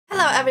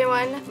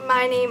everyone,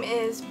 my name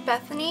is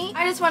Bethany.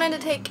 I just wanted to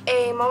take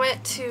a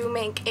moment to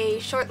make a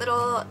short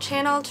little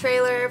channel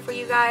trailer for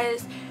you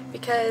guys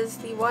because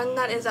the one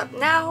that is up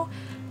now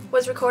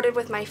was recorded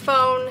with my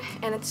phone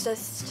and it's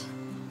just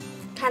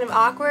kind of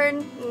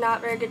awkward,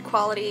 not very good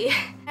quality.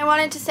 I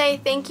wanted to say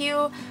thank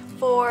you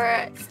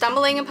for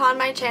stumbling upon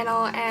my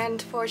channel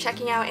and for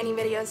checking out any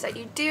videos that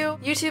you do.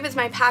 YouTube is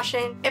my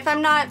passion. If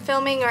I'm not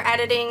filming or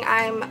editing,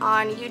 I'm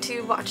on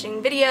YouTube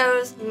watching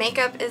videos.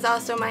 Makeup is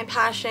also my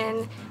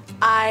passion.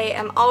 I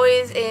am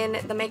always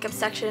in the makeup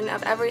section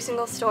of every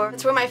single store.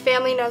 It's where my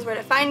family knows where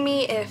to find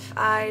me if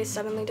I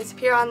suddenly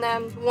disappear on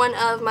them. One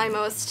of my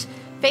most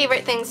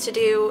favorite things to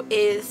do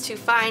is to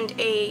find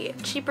a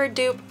cheaper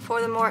dupe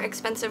for the more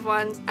expensive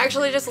ones. I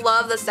actually just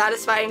love the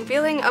satisfying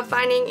feeling of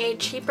finding a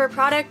cheaper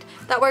product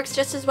that works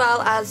just as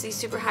well as the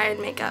super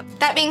high-end makeup.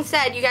 That being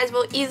said, you guys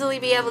will easily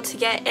be able to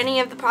get any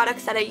of the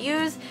products that I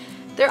use.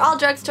 They're all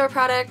drugstore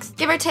products,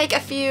 give or take a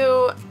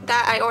few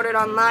that I ordered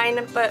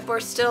online, but were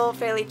still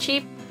fairly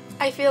cheap.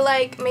 I feel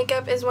like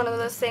makeup is one of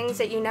those things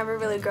that you never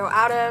really grow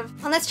out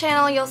of. On this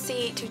channel you'll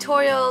see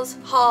tutorials,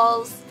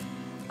 hauls,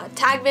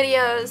 tag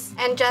videos,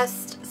 and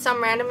just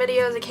some random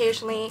videos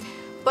occasionally,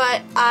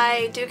 but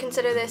I do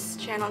consider this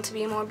channel to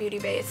be more beauty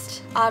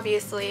based,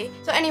 obviously.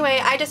 So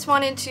anyway, I just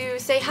wanted to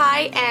say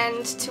hi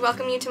and to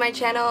welcome you to my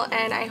channel,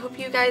 and I hope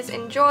you guys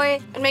enjoy,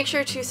 and make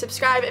sure to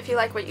subscribe if you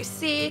like what you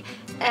see,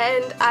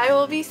 and I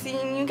will be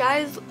seeing you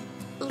guys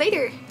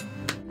later.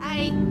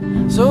 Bye!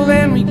 So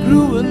then we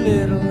grew a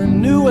little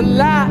and knew a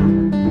lot,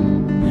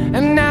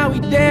 and now we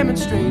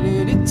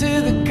demonstrated it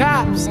to the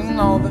cops, and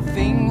all the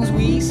things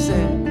we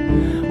said.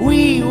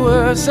 We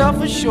were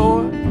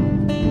self-assured,